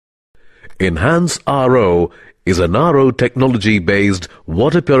Enhance RO is an RO technology-based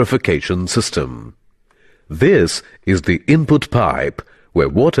water purification system. This is the input pipe where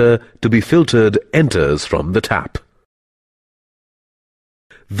water to be filtered enters from the tap.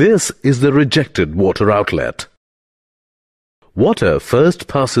 This is the rejected water outlet. Water first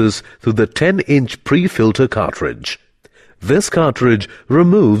passes through the 10-inch pre-filter cartridge. This cartridge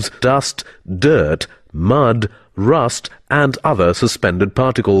removes dust, dirt, mud, rust and other suspended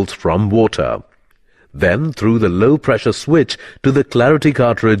particles from water. Then through the low-pressure switch to the clarity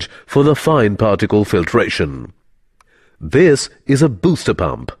cartridge for the fine particle filtration. This is a booster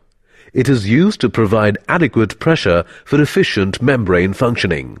pump. It is used to provide adequate pressure for efficient membrane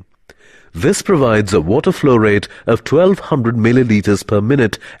functioning. This provides a water flow rate of 1200 milliliters per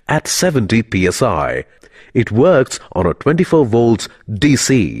minute at 70 psi. It works on a 24 volts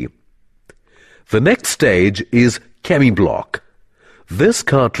DC. The next stage is chemiblock. This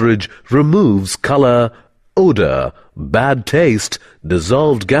cartridge removes color, odor, bad taste,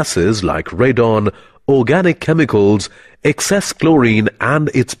 dissolved gases like radon, organic chemicals, excess chlorine and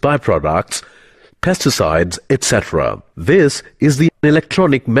its byproducts, pesticides, etc. This is the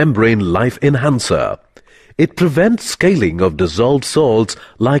electronic membrane life enhancer. It prevents scaling of dissolved salts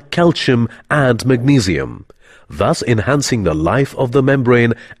like calcium and magnesium, thus enhancing the life of the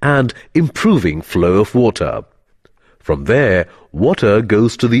membrane and improving flow of water. From there, water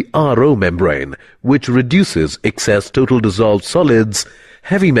goes to the RO membrane, which reduces excess total dissolved solids,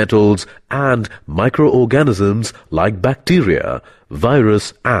 heavy metals and microorganisms like bacteria,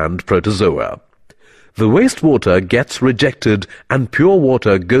 virus and protozoa. The wastewater gets rejected and pure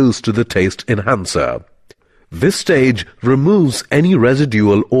water goes to the taste enhancer. This stage removes any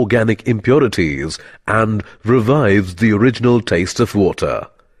residual organic impurities and revives the original taste of water.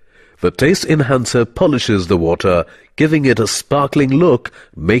 The taste enhancer polishes the water, giving it a sparkling look,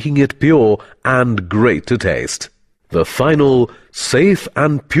 making it pure and great to taste. The final, safe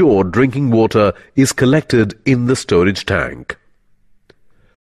and pure drinking water is collected in the storage tank.